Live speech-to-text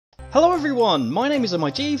Hello everyone, my name is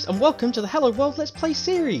OhMyJeeves and welcome to the Hello World Let's Play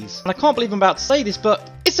series. And I can't believe I'm about to say this, but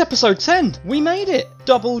it's episode 10! We made it!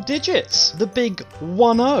 Double digits! The big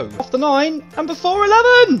 1-0. Off the 9 and before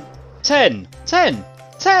 11! 10, 10,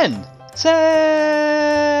 10,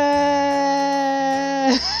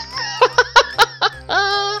 10!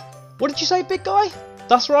 What did you say, big guy?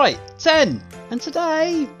 That's right, 10! And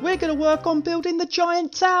today, we're going to work on building the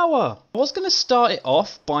giant tower. I was going to start it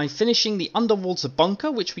off by finishing the underwater bunker,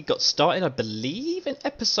 which we got started, I believe, in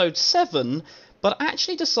episode 7, but I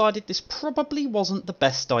actually decided this probably wasn't the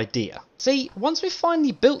best idea. See, once we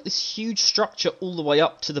finally built this huge structure all the way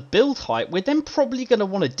up to the build height, we're then probably going to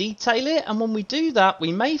want to detail it, and when we do that,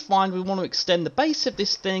 we may find we want to extend the base of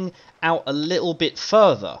this thing out a little bit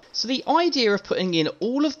further. So the idea of putting in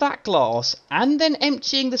all of that glass and then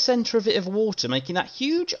emptying the centre of it of water, making that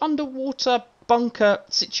huge underwater bunker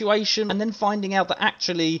situation, and then finding out that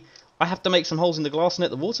actually I have to make some holes in the glass and let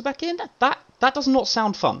the water back in, that does not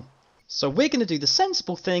sound fun. So we're going to do the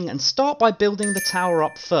sensible thing and start by building the tower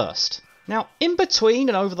up first. Now, in between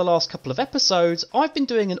and over the last couple of episodes, I've been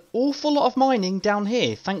doing an awful lot of mining down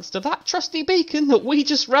here, thanks to that trusty beacon that we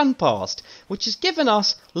just ran past, which has given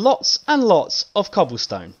us lots and lots of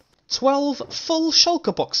cobblestone. 12 full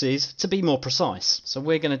shulker boxes to be more precise. So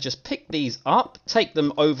we're going to just pick these up, take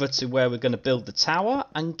them over to where we're going to build the tower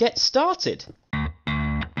and get started.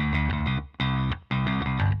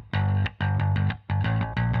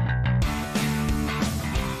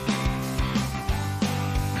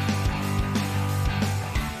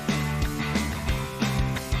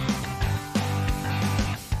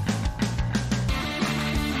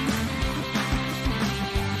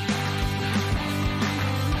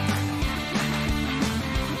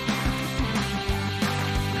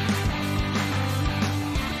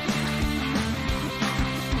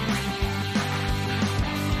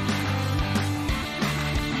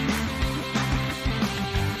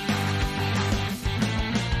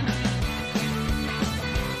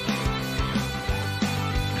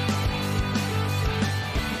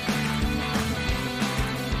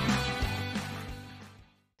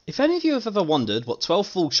 If any of you have ever wondered what 12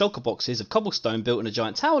 full shulker boxes of cobblestone built in a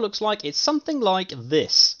giant tower looks like, it's something like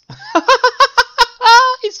this.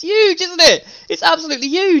 It's huge, isn't it? It's absolutely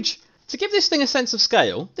huge. To give this thing a sense of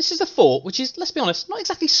scale, this is a fort, which is, let's be honest, not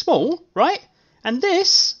exactly small, right? And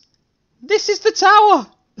this is the tower.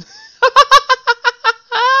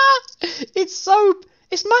 It's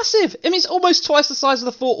massive. I mean, it's almost twice the size of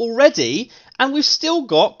the fort already, and we've still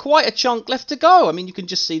got quite a chunk left to go. I mean, you can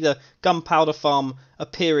just see the gunpowder farm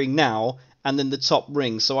appearing now, and then the top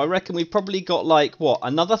ring. So I reckon we've probably got, like, what,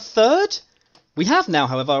 another third? We have now,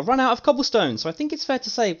 however, run out of cobblestone, so I think it's fair to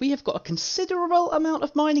say we have got a considerable amount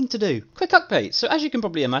of mining to do. Quick update. So as you can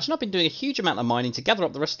probably imagine, I've been doing a huge amount of mining to gather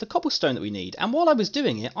up the rest of the cobblestone that we need. And while I was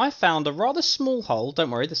doing it, I found a rather small hole.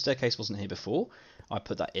 Don't worry, the staircase wasn't here before. I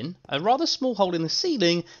put that in. A rather small hole in the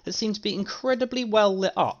ceiling that seems to be incredibly well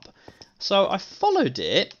lit up. So I followed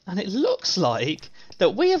it, and it looks like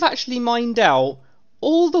that we have actually mined out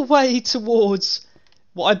all the way towards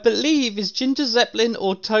what I believe is GingerZeppys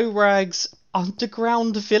or Torag's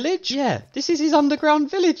underground village. Yeah, this is his underground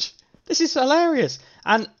village. This is hilarious.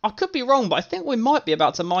 And I could be wrong, but I think we might be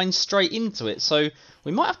about to mine straight into it. So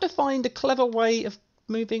we might have to find a clever way of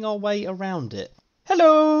moving our way around it.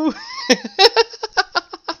 Hello!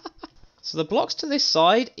 So the blocks to this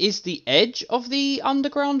side is the edge of the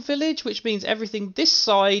underground village, which means everything this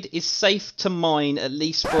side is safe to mine, at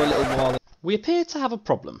least for a little while. We appear to have a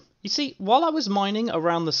problem. You see, while I was mining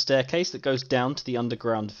around the staircase that goes down to the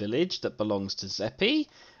underground village that belongs to Zeppy,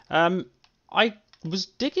 I was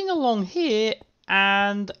digging along here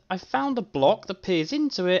and I found a block that peers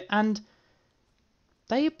into it, and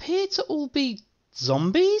they appear to all be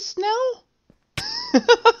zombies now?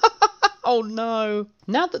 Oh no.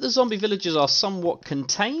 Now that the zombie villagers are somewhat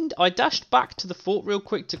contained, I dashed back to the fort real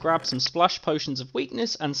quick to grab some splash potions of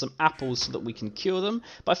weakness and some apples so that we can cure them.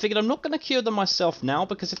 But I figured I'm not going to cure them myself now,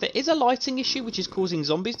 because if there is a lighting issue which is causing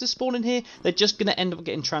zombies to spawn in here, they're just going to end up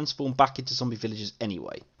getting transformed back into zombie villagers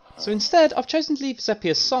anyway. So instead, I've chosen to leave Zeppy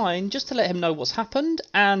a sign just to let him know what's happened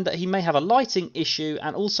and that he may have a lighting issue,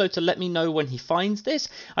 and also to let me know when he finds this.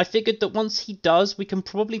 I figured that once he does, we can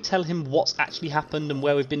probably tell him what's actually happened and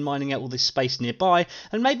where we've been mining out all this space nearby,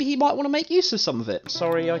 and maybe he might want to make use of some of it.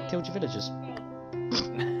 Sorry I killed your villagers.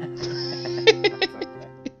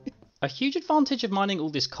 A huge advantage of mining all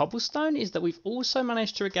this cobblestone is that we've also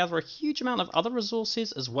managed to gather a huge amount of other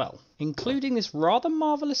resources as well, including this rather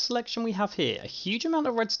marvellous selection we have here. A huge amount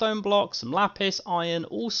of redstone blocks, some lapis, iron,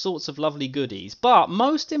 all sorts of lovely goodies, but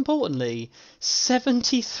most importantly,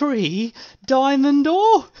 73 diamond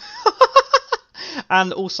ore!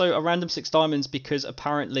 And also a random 6 diamonds because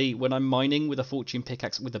apparently when I'm mining with a fortune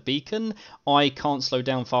pickaxe with a beacon, I can't slow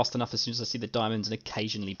down fast enough as soon as I see the diamonds and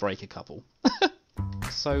occasionally break a couple.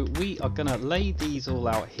 So we are going to lay these all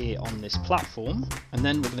out here on this platform, and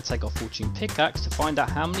then we're going to take our fortune pickaxe to find out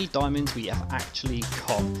how many diamonds we have actually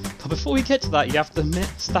got. But before we get to that, you have to admit,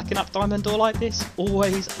 stacking up diamond ore like this,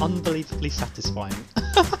 always unbelievably satisfying.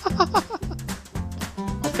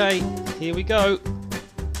 Okay, here we go.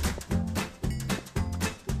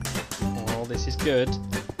 Oh, this is good.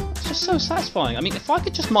 It's just so satisfying. I mean, if I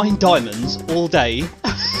could just mine diamonds all day,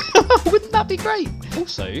 wouldn't that be great?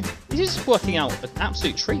 Also, this is working out an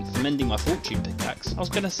absolute treat for mending my fortune pickaxe. I was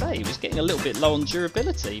going to say, it was getting a little bit low on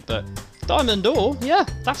durability, but diamond ore, yeah,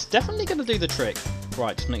 that's definitely going to do the trick.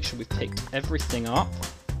 Right, just make sure we've picked everything up.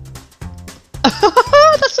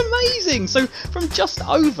 That's amazing! So from just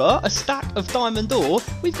over a stack of diamond ore,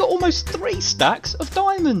 we've got almost 3 stacks of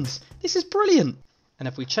diamonds. This is brilliant. And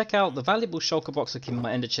if we check out the valuable shulker box I keep in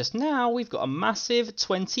my ender chest now, we've got a massive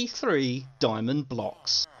 23 diamond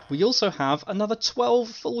blocks. We also have another 12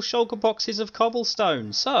 full shulker boxes of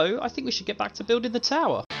cobblestone, so I think we should get back to building the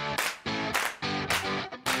tower.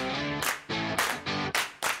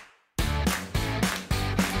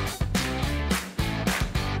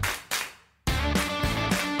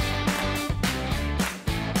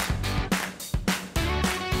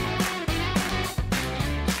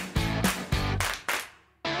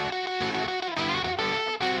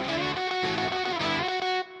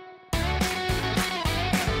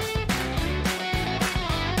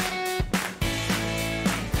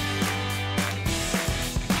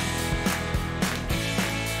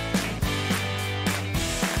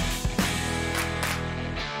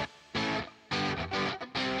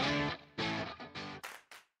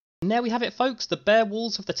 And there we have it, folks. The bare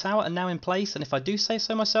walls of the tower are now in place, and if I do say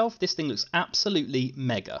so myself, this thing looks absolutely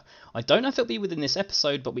mega. I don't know if it'll be within this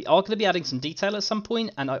episode, but we are going to be adding some detail at some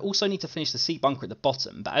point, and I also need to finish the sea bunker at the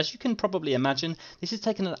bottom. But as you can probably imagine, this has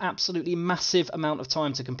taken an absolutely massive amount of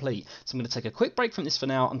time to complete. So I'm going to take a quick break from this for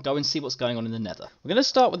now and go and see what's going on in the nether. We're going to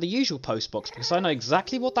start with the usual post box because I know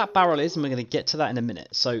exactly what that barrel is, and we're going to get to that in a minute.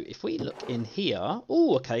 So if we look in here,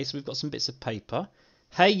 oh, okay, so we've got some bits of paper.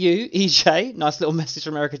 Hey you, EJ, nice little message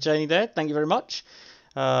from Erica Janie there, thank you very much.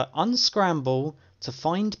 Unscramble to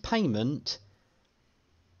find payment.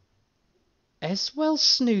 Eswell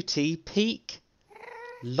Snooty, Peak,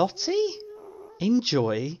 Lottie,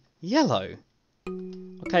 Enjoy, Yellow.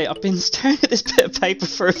 Okay, I've been staring at this bit of paper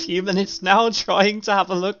for a few minutes now, trying to have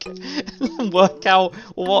a look and work out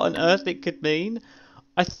what on earth it could mean.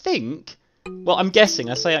 I think... Well, I'm guessing.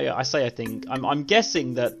 I think. I'm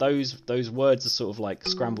guessing that those words are sort of like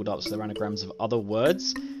scrambled up, so they're anagrams of other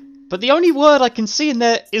words. But the only word I can see in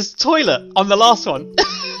there is toilet on the last one.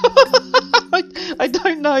 I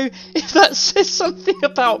don't know if that says something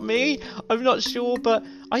about me. I'm not sure, but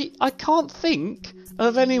I can't think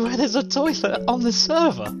of anywhere there's a toilet on the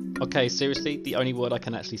server. Okay, seriously, the only word I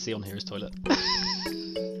can actually see on here is toilet.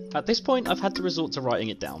 At this point, I've had to resort to writing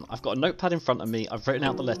it down. I've got a notepad in front of me, I've written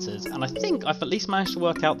out the letters, and I think I've at least managed to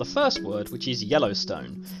work out the first word, which is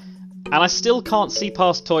Yellowstone. And I still can't see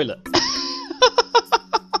past toilet.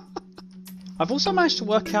 I've also managed to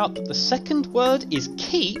work out that the second word is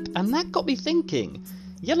keep, and that got me thinking.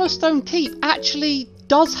 Yellowstone Keep actually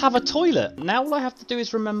does have a toilet. Now all I have to do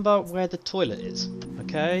is remember where the toilet is.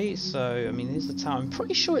 Okay, so, I mean, here's the tower. I'm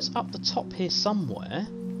pretty sure it's up the top here somewhere.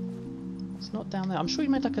 It's not down there. I'm sure you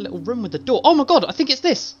made like a little room with the door. Oh my god, I think it's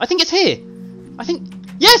this. I think it's here. I think...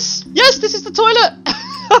 Yes! Yes, this is the toilet!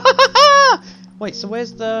 Wait, so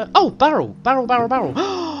where's the... Oh, barrel. Barrel, barrel,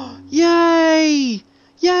 barrel. Yay!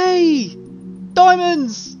 Yay!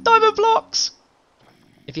 Diamonds! Diamond blocks!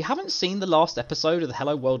 If you haven't seen the last episode of the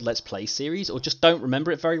Hello World Let's Play series, or just don't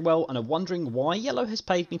remember it very well and are wondering why Yellow has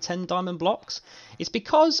paid me 10 diamond blocks, it's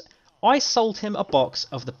because... I sold him a box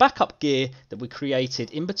of the backup gear that we created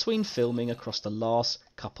in between filming across the last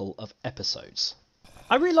couple of episodes.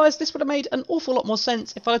 I realised this would have made an awful lot more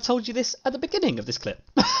sense if I had told you this at the beginning of this clip.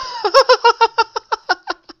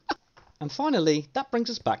 And finally, that brings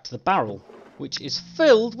us back to the barrel, which is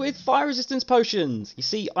filled with fire resistance potions. You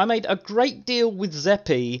see, I made a great deal with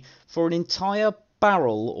Zeppy for an entire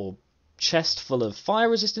barrel or chest full of fire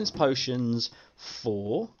resistance potions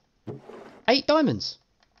for 8 diamonds.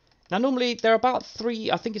 Now normally they're about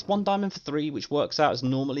 3, I think it's 1 diamond for 3, which works out as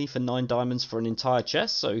normally for 9 diamonds for an entire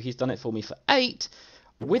chest, so he's done it for me for 8,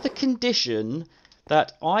 with a condition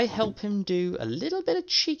that I help him do a little bit of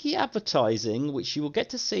cheeky advertising, which you will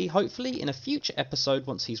get to see hopefully in a future episode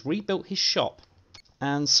once he's rebuilt his shop.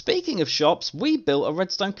 And speaking of shops, we built a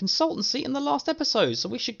redstone consultancy in the last episode, so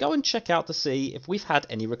we should go and check out to see if we've had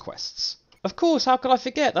any requests. Of course, how could I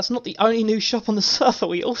forget? That's not the only new shop on the server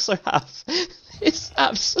we also have. It's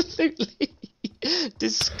absolutely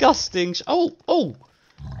disgusting. Oh!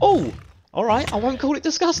 Alright, I won't call it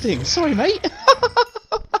disgusting. Sorry, mate.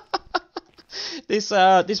 This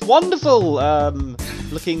wonderful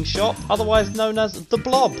looking shop, otherwise known as the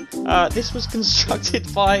Blob. This was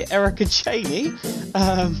constructed by Erica Cheney.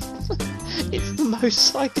 It's the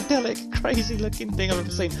most psychedelic, crazy looking thing I've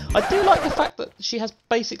ever seen. I do like the fact that she has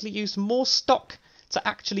basically used more stock to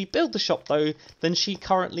actually build the shop though than she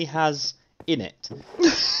currently has in it.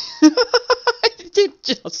 It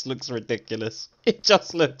just looks ridiculous. It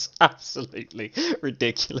just looks absolutely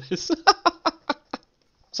ridiculous.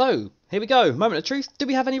 So, here we go. Moment of truth. Do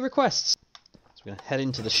we have any requests? So we're going to head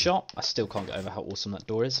into the shop. I still can't get over how awesome that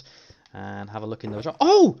door is. And have a look in the shop.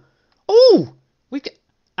 Oh! We've got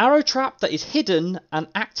arrow trap that is hidden and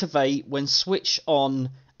activate when switch on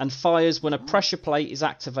and fires when a pressure plate is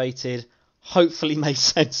activated. Hopefully made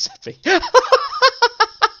sense, Zeppy.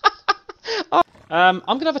 I'm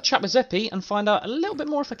going to have a chat with Zeppy and find out a little bit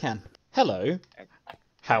more if I can. Hello.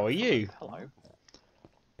 How are you? Hello.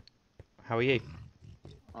 How are you?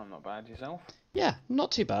 I'm not bad, yourself? Yeah,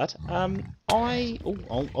 not too bad. I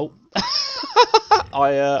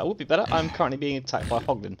would be better. I'm currently being attacked by a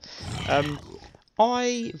hoglin.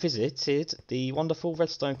 I visited the wonderful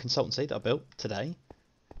redstone consultancy that I built today.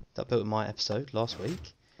 That I built in my episode last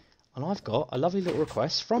week, and I've got a lovely little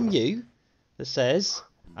request from you that says,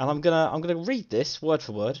 and I'm gonna read this word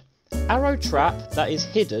for word. Arrow trap that is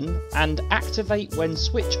hidden and activate when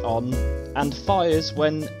switch on and fires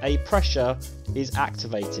when a pressure is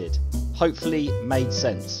activated. Hopefully made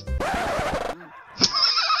sense.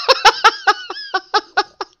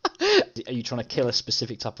 Are you trying to kill a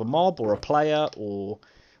specific type of mob or a player or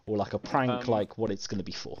like a prank, like what it's going to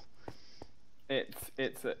be for?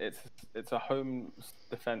 It's a home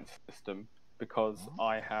defense system because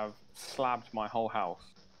I have slabbed my whole house.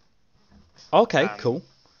 Okay, cool.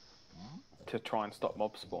 To try and stop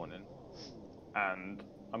mob spawning, and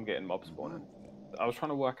I'm getting mob spawning. I was trying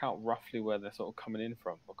to work out roughly where they're sort of coming in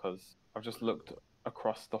from because I've just looked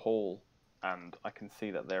across the hall and I can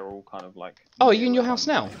see that they're all kind of like... Oh, are you in your house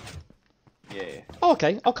now? Yeah. Oh,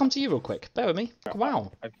 okay. I'll come to you real quick. Bear with me.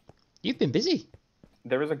 Wow. You've been busy.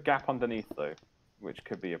 There is a gap underneath though, which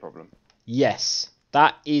could be a problem. Yes,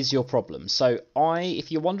 that is your problem. So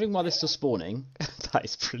if you're wondering why they're still spawning, that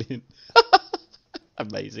is brilliant.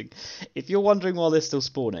 Amazing. If you're wondering why they're still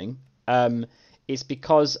spawning, it's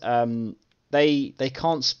because they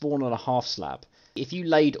can't spawn on a half slab. If you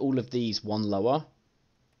laid all of these one lower,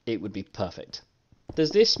 it would be perfect. Does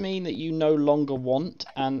this mean that you no longer want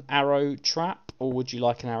an arrow trap, or would you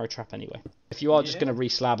like an arrow trap anyway? If you are just going to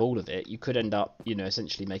re-slab all of it, you could end up,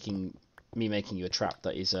 essentially making you a trap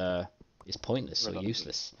that is pointless or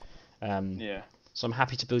useless. So I'm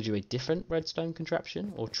happy to build you a different redstone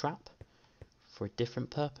contraption or trap for a different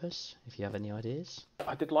purpose, if you have any ideas.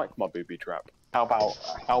 I did like my booby trap. How about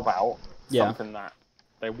something that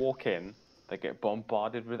they walk in, they get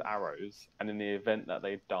bombarded with arrows, and in the event that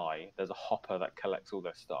they die, there's a hopper that collects all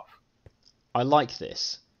their stuff. I like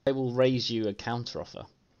this. They will raise you a counter offer.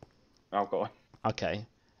 Oh, go on. Okay.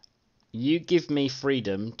 You give me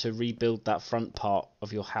freedom to rebuild that front part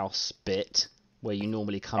of your house bit where you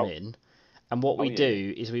normally come in. And what we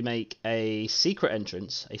do is we make a secret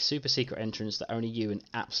entrance, a super secret entrance that only you and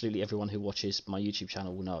absolutely everyone who watches my YouTube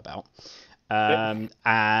channel will know about.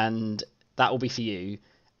 And that will be for you.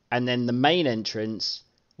 And then the main entrance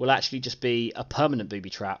will actually just be a permanent booby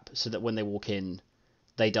trap so that when they walk in,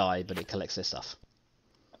 they die, but it collects their stuff.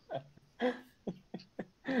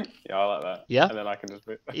 Yeah, I like that. Yeah? And then I can just...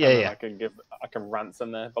 I can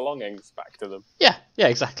ransom their belongings back to them. Yeah,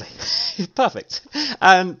 exactly. Perfect.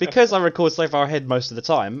 And because I record so far ahead most of the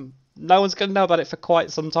time, no one's going to know about it for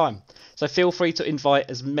quite some time. So feel free to invite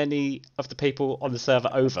as many of the people on the server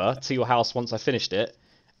over to your house once I finished it.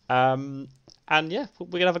 And yeah, we're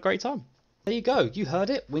going to have a great time. There you go. You heard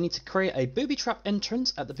it. We need to create a booby trap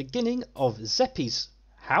entrance at the beginning of Zeppy's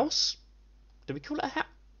house. Do we call it a house?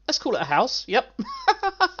 Let's call it a house. Yep.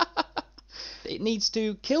 It needs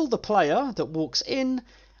to kill the player that walks in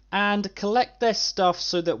and collect their stuff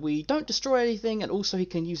so that we don't destroy anything, and also he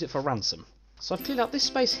can use it for ransom. So I've cleared out this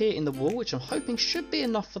space here in the wall, which I'm hoping should be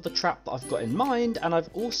enough for the trap that I've got in mind, and I've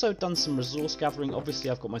also done some resource gathering. Obviously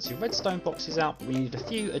I've got my 2 redstone boxes out, but we need a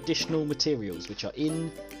few additional materials which are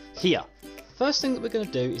in here. First thing that we're going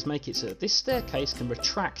to do is make it so that this staircase can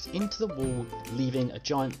retract into the wall, leaving a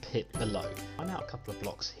giant pit below. I'm out a couple of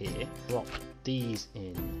blocks here, drop these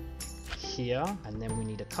in here, and then we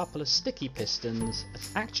need a couple of sticky pistons.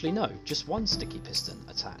 Actually no, just one sticky piston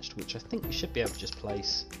attached, which I think we should be able to just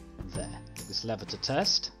place There. Take this lever to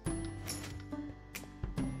test.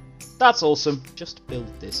 That's awesome. Just to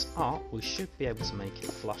build this up, we should be able to make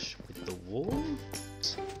it flush with the wall.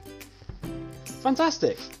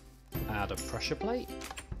 Fantastic. Add a pressure plate.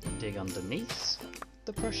 Dig underneath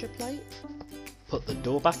the pressure plate. Put the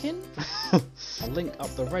door back in. I'll link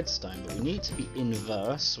up the redstone, but we need to be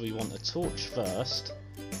inverse, so we want a torch first.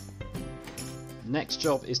 Next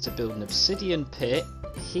job is to build an obsidian pit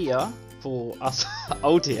here for us.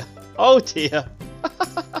 Oh dear. Oh dear.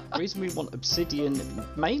 The reason we want obsidian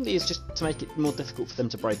mainly is just to make it more difficult for them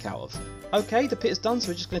to break out of. Okay, the pit is done, so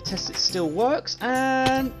we're just going to test it still works,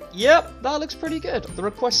 and yep, that looks pretty good. The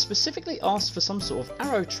request specifically asked for some sort of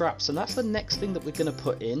arrow traps, and that's the next thing that we're going to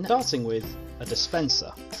put in, starting with a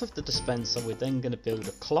dispenser. Off of the dispenser, we're then going to build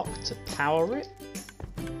a clock to power it.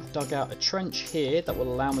 I've dug out a trench here that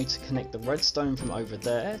will allow me to connect the redstone from over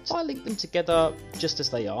there. So I link them together just as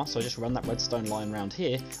they are, so I just run that redstone line around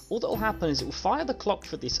here. All that will happen is it will fire the clock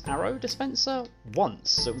for this arrow dispenser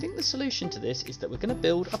once. So I think the solution to this is that we're going to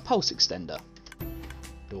build a pulse extender.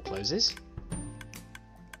 Door closes.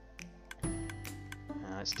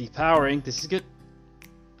 It's depowering. This is good.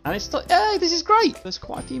 And it's like, hey, this is great! There's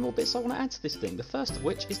quite a few more bits I want to add to this thing. The first of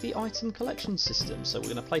which is the item collection system. So we're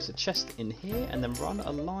going to place a chest in here and then run a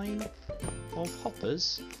line of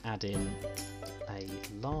hoppers. Add in a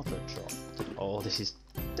lava drop. Oh, this is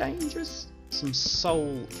dangerous. Some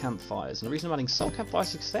soul campfires. And the reason I'm adding soul campfires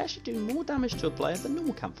is because they actually do more damage to a player than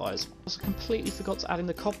normal campfires. Also completely forgot to add in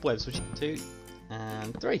the cobwebs, which 2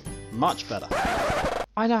 and 3. Much better.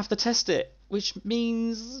 I now have to test it, which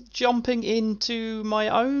means jumping into my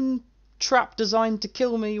own trap designed to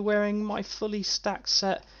kill me wearing my fully stacked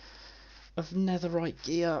set of netherite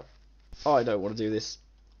gear. Oh, I don't want to do this.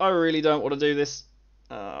 I really don't want to do this.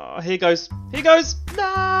 Here goes. Here goes.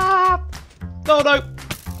 Ah! Oh no.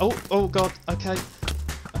 Oh god. Okay.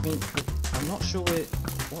 I mean, I'm not sure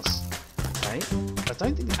what's. Okay. I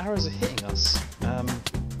don't think the arrows are hitting us.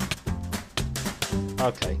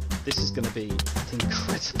 Okay, this is going to be an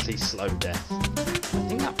incredibly slow death. I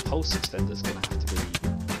think that pulse extender is going to have to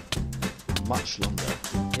be much longer.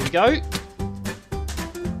 Here we go.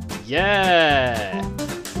 Yeah.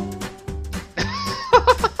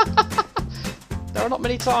 There are not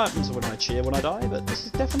many times when I cheer when I die, but this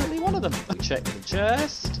is definitely one of them. We check the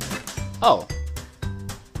chest. Oh,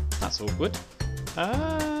 that's awkward.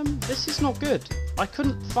 This is not good. I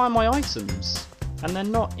couldn't find my items. And they're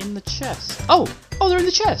not in the chest. Oh, they're in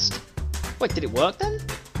the chest. Wait, did it work then?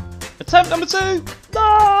 Attempt number 2.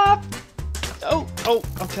 Ah! Oh,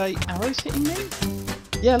 okay. Arrows hitting me?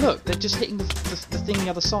 Yeah, look, they're just hitting the thing on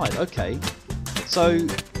the other side. Okay. So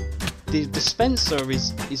the dispenser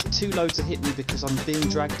is too low to hit me because I'm being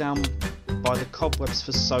dragged down by the cobwebs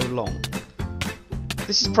for so long.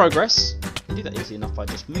 This is progress. I can do that easy enough by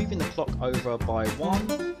just moving the clock over by 1,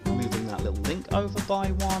 moving that little link over by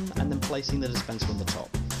 1, and then placing the dispenser on the top.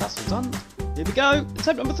 That's all done. Here we go.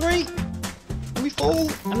 Attempt number 3. And we fall,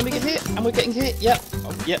 and then we get hit, and we're getting hit. Yep.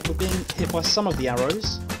 Yep, we're being hit by some of the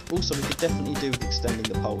arrows. Also, we could definitely do with extending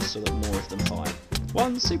the pulse so that more of them fire.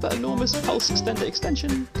 1 super enormous pulse extender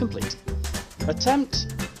extension complete.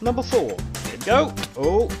 Attempt number 4. Here we go.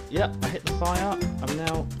 Oh, yep, I hit the fire. I'm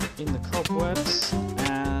now in the cobwebs,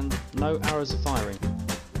 and no arrows are firing.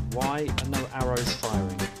 Why are no arrows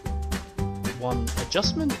firing? 1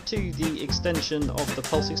 adjustment to the extension of the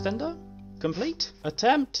pulse extender. Complete.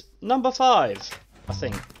 Attempt number 5, I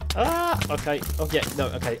think. Ah, okay. Oh, yeah, no,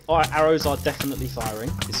 okay. Our arrows are definitely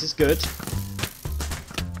firing. This is good.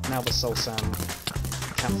 Now the soul sand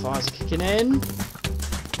campfires are kicking in.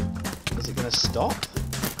 Is it going to stop?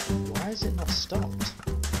 Why is it not stopped?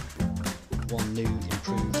 1 new,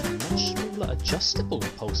 improved, much smaller adjustable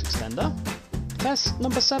pulse extender. Test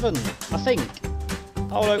number 7, I think.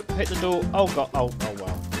 Oh no, hit the door. Oh god, oh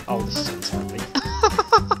wow. Oh, this is going terribly.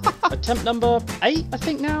 Attempt number 8, I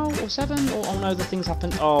think now, or 7, or oh no, the things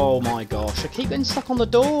happened. Oh my gosh, I keep getting stuck on the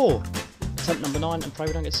door. Attempt number 9, and pray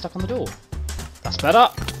we don't get stuck on the door. That's better.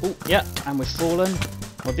 Oh, yeah, and we've fallen.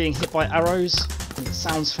 We're being hit by arrows, and it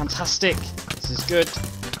sounds fantastic. This is good.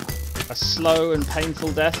 A slow and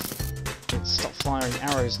painful death. Let's stop firing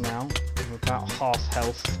arrows now. We're about half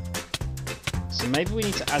health. So maybe we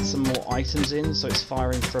need to add some more items in so it's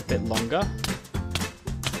firing for a bit longer.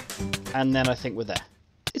 And then I think we're there.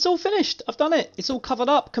 It's all finished. I've done it. It's all covered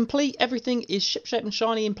up, complete. Everything is shipshape and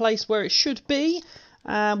shiny in place where it should be.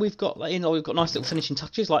 And we've got nice little finishing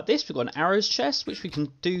touches like this. We've got an arrows chest which we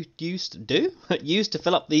can use to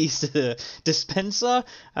fill up these dispenser.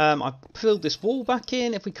 I filled this wall back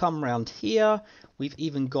in. If we come around here, we've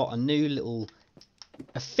even got a new little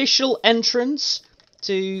official entrance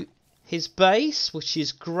to his base, which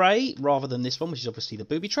is great, rather than this one, which is obviously the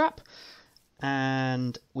booby trap.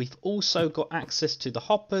 And we've also got access to the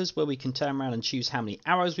hoppers, where we can turn around and choose how many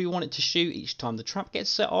arrows we want it to shoot each time the trap gets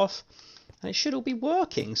set off. And it should all be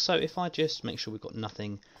working. So if I just make sure we've got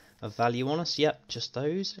nothing of value on us, yep, just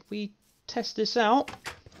those. If we test this out,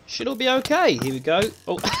 should all be okay. Here we go.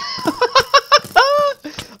 Oh.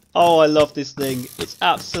 Oh, I love this thing. It's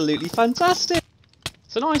absolutely fantastic.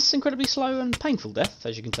 It's a nice, incredibly slow and painful death,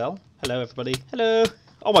 as you can tell. Hello, everybody. Hello.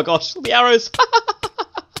 Oh my gosh, all the arrows.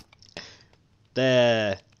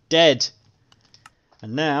 There. Dead.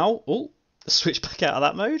 And now, oh, switch back out of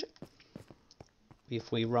that mode.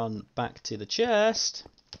 If we run back to the chest,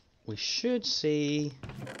 we should see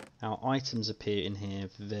our items appear in here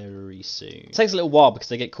very soon. It takes a little while because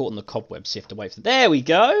they get caught in the cobwebs, so you have to wait for them. There we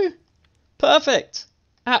go. Perfect.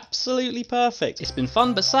 Absolutely perfect. It's been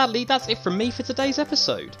fun, but sadly that's it from me for today's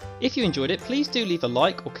episode. If you enjoyed it, please do leave a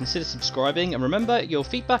like or consider subscribing, and remember, your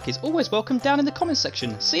feedback is always welcome down in the comments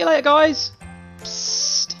section. See you later, guys.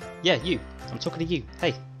 Psst. Yeah, you. I'm talking to you.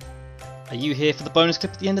 Hey. Are you here for the bonus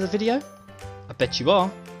clip at the end of the video? I bet you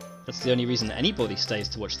are. That's the only reason that anybody stays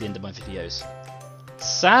to watch the end of my videos.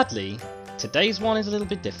 Sadly, today's one is a little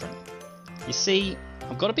bit different. You see,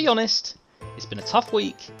 I've got to be honest, it's been a tough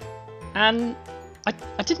week, and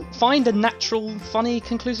I didn't find a natural, funny,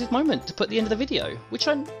 conclusive moment to put at the end of the video, which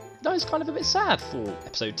I know is kind of a bit sad for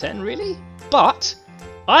episode 10, really. But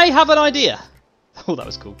I have an idea. Oh, that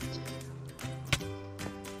was cool.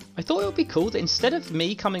 I thought it would be cool that instead of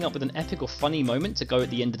me coming up with an epic or funny moment to go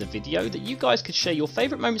at the end of the video, that you guys could share your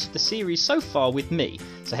favourite moments of the series so far with me.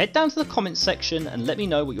 So head down to the comments section and let me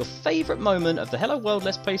know what your favourite moment of the Hello World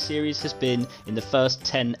Let's Play series has been in the first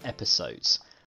 10 episodes.